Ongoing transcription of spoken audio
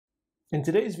In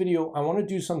today's video, I want to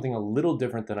do something a little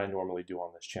different than I normally do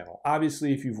on this channel.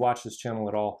 Obviously, if you've watched this channel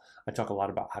at all, I talk a lot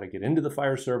about how to get into the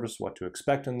fire service, what to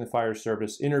expect in the fire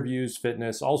service, interviews,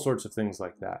 fitness, all sorts of things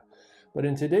like that. But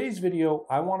in today's video,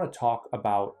 I want to talk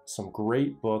about some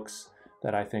great books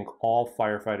that I think all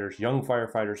firefighters, young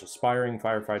firefighters, aspiring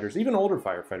firefighters, even older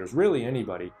firefighters, really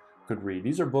anybody could read.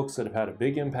 These are books that have had a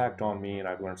big impact on me and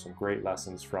I've learned some great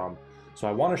lessons from. So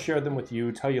I want to share them with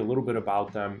you, tell you a little bit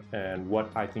about them and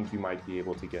what I think you might be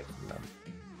able to get from them.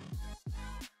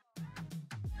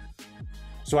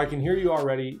 So I can hear you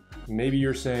already. Maybe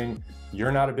you're saying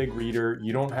you're not a big reader,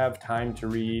 you don't have time to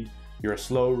read, you're a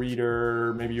slow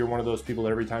reader, maybe you're one of those people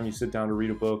that every time you sit down to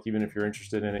read a book, even if you're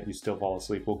interested in it, you still fall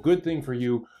asleep. Well, good thing for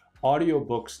you,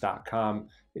 audiobooks.com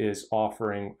is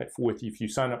offering, if you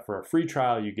sign up for a free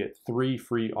trial, you get 3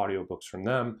 free audiobooks from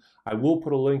them. I will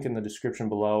put a link in the description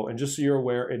below, and just so you're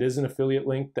aware, it is an affiliate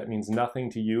link. That means nothing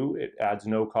to you. It adds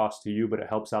no cost to you, but it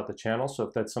helps out the channel. So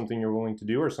if that's something you're willing to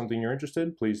do or something you're interested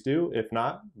in, please do. If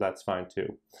not, that's fine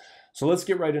too. So let's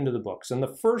get right into the books. And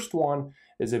the first one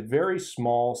is a very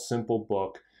small, simple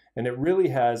book, and it really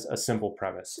has a simple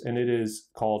premise, and it is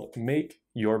called Make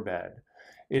Your Bed.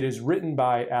 It is written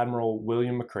by Admiral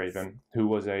William McRaven, who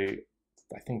was I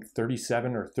think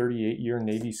 37 or 38-year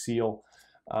Navy SEAL.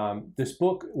 This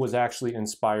book was actually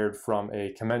inspired from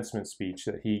a commencement speech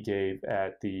that he gave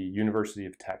at the University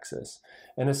of Texas.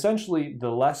 And essentially,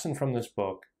 the lesson from this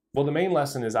book, well, the main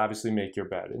lesson is obviously make your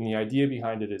bed. And the idea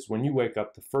behind it is when you wake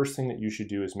up, the first thing that you should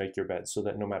do is make your bed so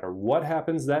that no matter what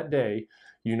happens that day,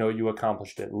 you know you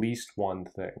accomplished at least one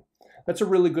thing. That's a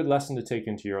really good lesson to take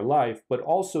into your life, but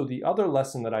also the other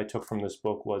lesson that I took from this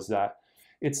book was that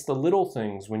it's the little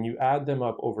things when you add them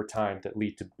up over time that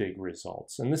lead to big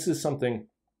results. And this is something,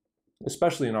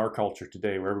 especially in our culture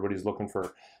today, where everybody's looking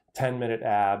for 10-minute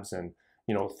abs and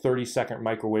 30-second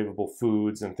microwavable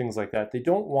foods and things like that. They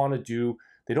don't want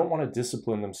to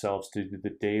discipline themselves to do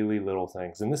the daily little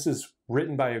things. And this is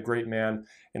written by a great man,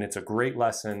 and it's a great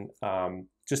lesson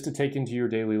just to take into your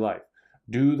daily life.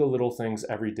 Do the little things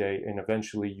every day, and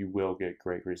eventually you will get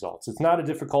great results. It's not a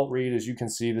difficult read. As you can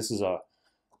see, this is a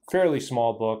fairly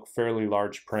small book, fairly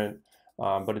large print,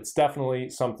 but it's definitely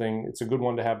something, it's a good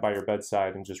one to have by your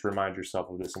bedside and just remind yourself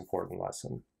of this important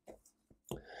lesson.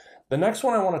 The next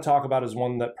one I want to talk about is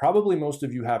one that probably most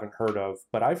of you haven't heard of,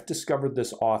 but I've discovered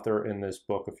this author in this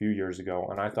book a few years ago,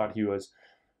 and I thought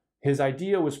his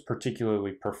idea was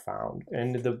particularly profound.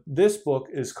 And this book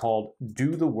is called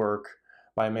Do the Work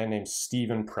by a man named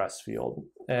Steven Pressfield.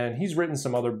 And he's written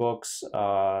some other books,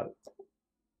 The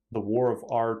War of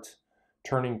Art,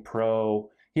 Turning Pro.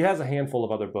 He has a handful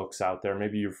of other books out there.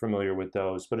 Maybe you're familiar with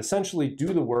those. But essentially, Do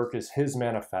the Work is his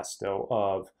manifesto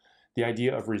of the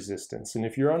idea of resistance. And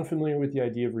if you're unfamiliar with the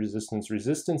idea of resistance,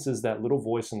 resistance is that little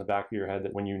voice in the back of your head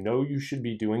that when you know you should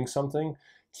be doing something,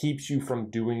 keeps you from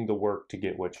doing the work to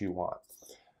get what you want.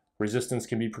 Resistance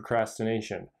can be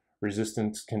procrastination.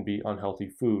 Resistance can be unhealthy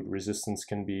food. Resistance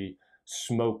can be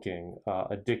smoking,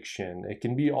 addiction. It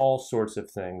can be all sorts of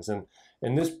things. And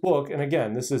in this book, and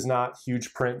again, this is not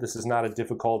huge print. This is not a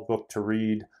difficult book to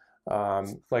read.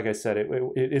 Like I said, it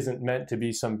isn't meant to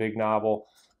be some big novel,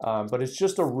 but it's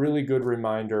just a really good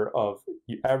reminder of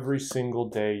every single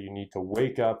day you need to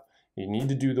wake up, you need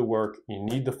to do the work, you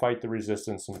need to fight the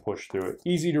resistance and push through it.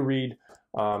 Easy to read.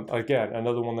 Again,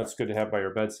 another one that's good to have by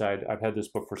your bedside. I've had this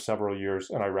book for several years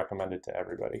and I recommend it to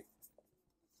everybody.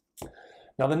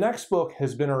 Now, the next book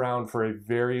has been around for a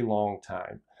very long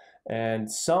time. And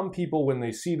some people, when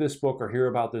they see this book or hear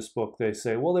about this book, they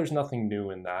say, well, there's nothing new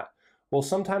in that. Well,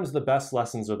 sometimes the best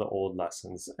lessons are the old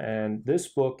lessons. And this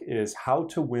book is How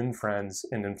to Win Friends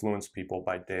and Influence People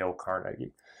by Dale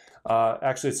Carnegie.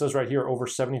 Actually, it says right here, over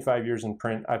 75 years in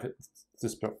print.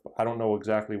 I don't know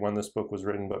exactly when this book was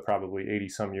written, but probably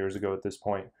 80-some years ago at this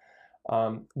point.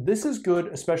 This is good,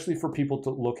 especially for people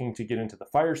looking to get into the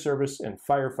fire service and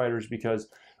firefighters, because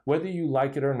whether you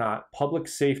like it or not, public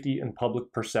safety and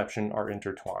public perception are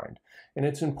intertwined. And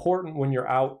it's important when you're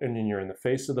out and you're in the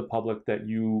face of the public that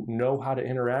you know how to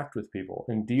interact with people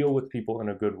and deal with people in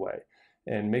a good way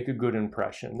and make a good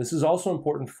impression. This is also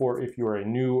important for if you're a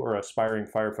new or aspiring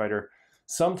firefighter.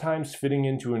 Sometimes fitting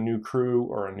into a new crew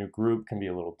or a new group can be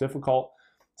a little difficult.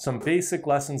 Some basic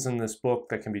lessons in this book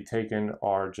that can be taken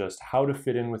are just how to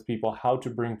fit in with people, how to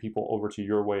bring people over to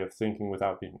your way of thinking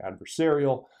without being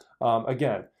adversarial.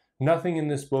 Again, nothing in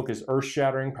this book is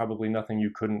earth-shattering, probably nothing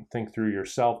you couldn't think through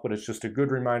yourself, but it's just a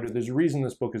good reminder. There's a reason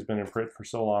this book has been in print for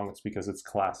so long. It's because it's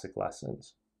classic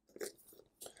lessons.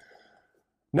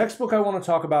 Next book I want to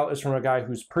talk about is from a guy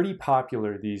who's pretty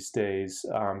popular these days.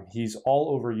 He's all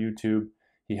over YouTube.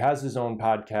 He has his own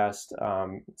podcast.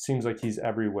 It seems like he's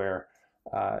everywhere.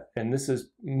 And this is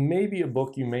maybe a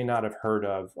book you may not have heard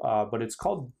of, but it's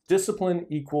called Discipline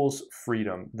Equals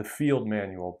Freedom, The Field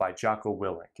Manual by Jocko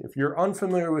Willink. If you're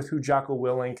unfamiliar with who Jocko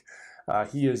Willink,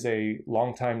 he is a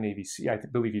longtime Navy SEAL. I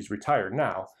believe he's retired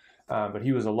now, but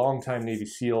he was a longtime Navy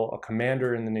SEAL, a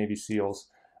commander in the Navy SEALs.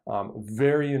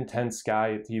 Very intense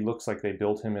guy. He looks like they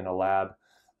built him in a lab.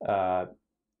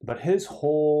 But his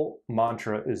whole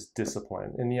mantra is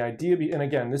discipline. And the idea, and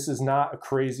again, this is not a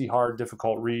crazy hard,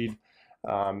 difficult read.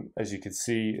 As you can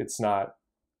see, it's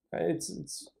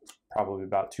probably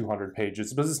about 200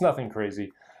 pages, but it's nothing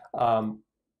crazy.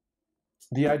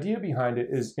 The idea behind it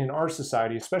is, in our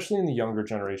society, especially in the younger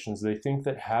generations, they think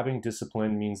that having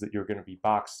discipline means that you're going to be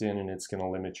boxed in and it's going to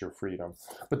limit your freedom.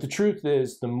 But the truth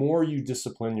is, the more you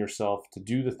discipline yourself to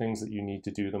do the things that you need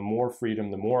to do, the more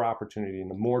freedom, the more opportunity,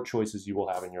 and the more choices you will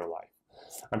have in your life.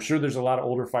 I'm sure there's a lot of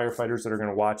older firefighters that are going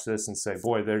to watch this and say,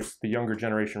 boy, the younger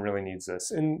generation really needs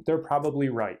this. And they're probably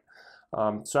right.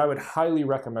 So I would highly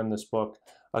recommend this book.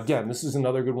 Again, this is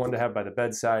another good one to have by the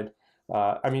bedside.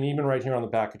 I mean, even right here on the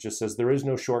back, it just says, there is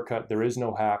no shortcut, there is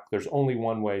no hack, there's only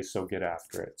one way, so get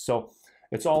after it. So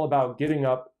it's all about getting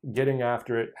up, getting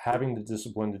after it, having the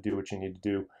discipline to do what you need to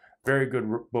do. Very good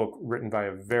book written by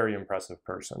a very impressive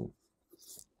person.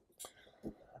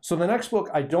 So the next book,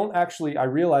 I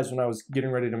realized when I was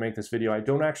getting ready to make this video, I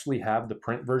don't actually have the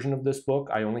print version of this book.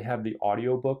 I only have the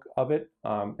audio book of it,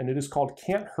 and it is called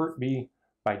Can't Hurt Me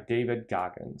by David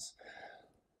Goggins.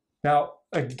 Now,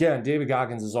 again, David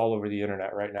Goggins is all over the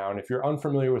internet right now, and if you're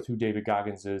unfamiliar with who David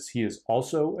Goggins is, he is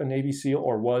also a Navy SEAL,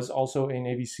 or was also a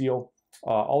Navy SEAL,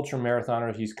 ultra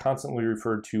marathoner. He's constantly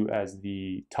referred to as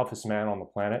the toughest man on the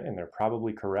planet, and they're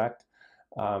probably correct.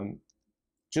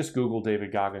 Just Google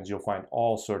David Goggins, you'll find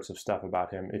all sorts of stuff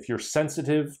about him. If you're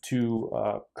sensitive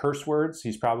to curse words,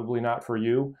 he's probably not for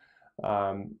you,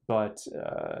 but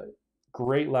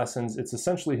great lessons. It's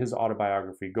essentially his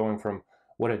autobiography, going from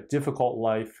what a difficult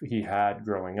life he had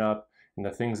growing up, and the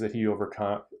things that he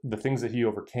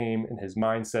overcame, and his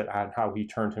mindset on how he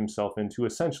turned himself into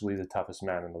essentially the toughest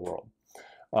man in the world.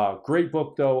 Great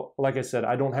book, though. Like I said,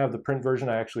 I don't have the print version.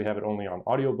 I actually have it only on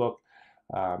audiobook,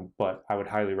 but I would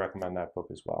highly recommend that book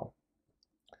as well.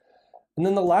 And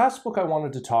then the last book I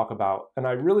wanted to talk about, and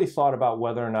I really thought about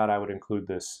whether or not I would include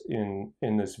this in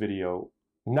this video,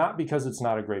 not because it's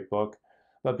not a great book,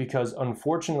 but because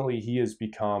unfortunately he has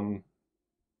become,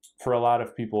 for a lot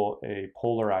of people, a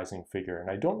polarizing figure. And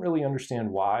I don't really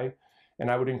understand why. And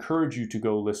I would encourage you to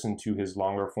go listen to his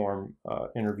longer form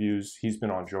interviews. He's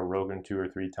been on Joe Rogan 2 or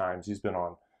 3 times. He's been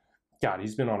on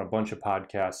a bunch of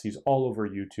podcasts. He's all over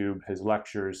YouTube, his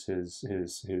lectures, his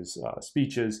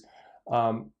speeches.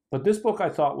 But this book I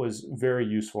thought was very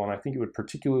useful, and I think it would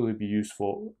particularly be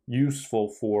useful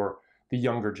for the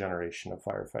younger generation of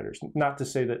firefighters. Not to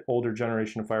say that older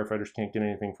generation of firefighters can't get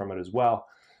anything from it as well,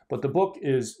 but the book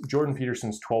is Jordan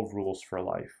Peterson's 12 Rules for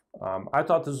Life. I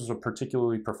thought this was a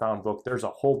particularly profound book. There's a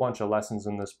whole bunch of lessons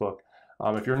in this book.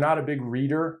 If you're not a big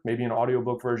reader, maybe an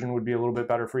audiobook version would be a little bit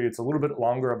better for you. It's a little bit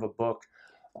longer of a book.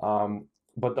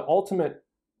 But the ultimate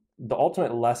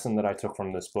lesson that I took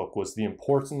from this book was the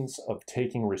importance of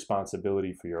taking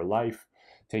responsibility for your life,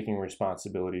 taking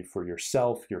responsibility for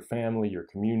yourself, your family, your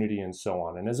community, and so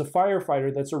on. And as a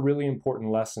firefighter, that's a really important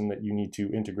lesson that you need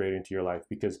to integrate into your life,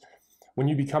 because when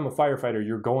you become a firefighter,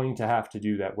 you're going to have to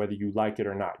do that, whether you like it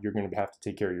or not. You're going to have to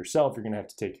take care of yourself. You're going to have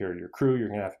to take care of your crew. You're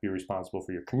going to have to be responsible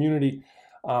for your community.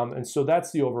 And so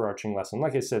that's the overarching lesson.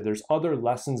 Like I said, there's other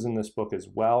lessons in this book as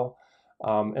well.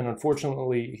 And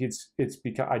unfortunately, it's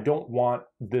because I don't want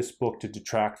this book to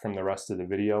detract from the rest of the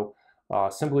video,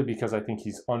 simply because I think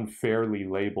he's unfairly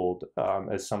labeled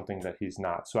as something that he's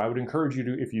not. So I would encourage you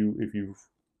to, if you've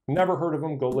never heard of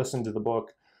him, go listen to the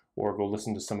book, or go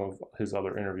listen to some of his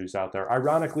other interviews out there.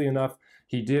 Ironically enough,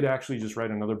 he did actually just write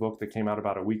another book that came out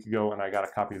about a week ago, and I got a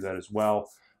copy of that as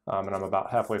well. And I'm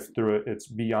about halfway through it. It's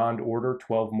Beyond Order,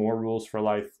 12 More Rules for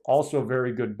Life. Also a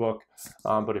very good book.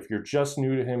 But if you're just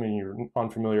new to him and you're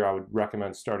unfamiliar, I would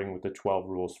recommend starting with the 12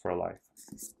 Rules for Life.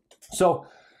 So,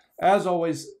 as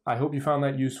always, I hope you found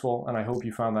that useful, and I hope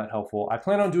you found that helpful. I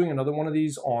plan on doing another one of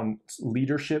these on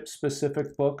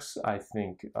leadership-specific books. I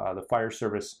think the fire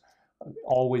service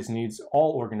all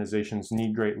organizations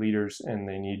need great leaders, and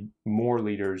they need more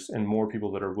leaders and more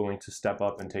people that are willing to step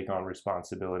up and take on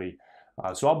responsibility.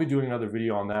 So I'll be doing another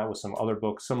video on that with some other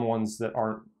books, some ones that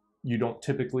aren't you don't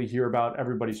typically hear about.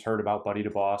 Everybody's heard about Buddy the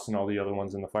Boss and all the other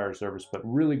ones in the fire service, but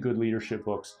really good leadership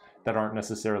books that aren't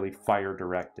necessarily fire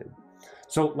directed.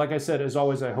 So like I said, as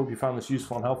always, I hope you found this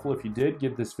useful and helpful. If you did,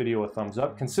 give this video a thumbs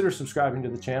up. Consider subscribing to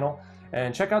the channel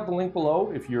and check out the link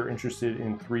below if you're interested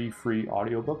in 3 free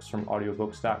audiobooks from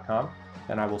audiobooks.com.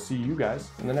 And I will see you guys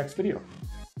in the next video.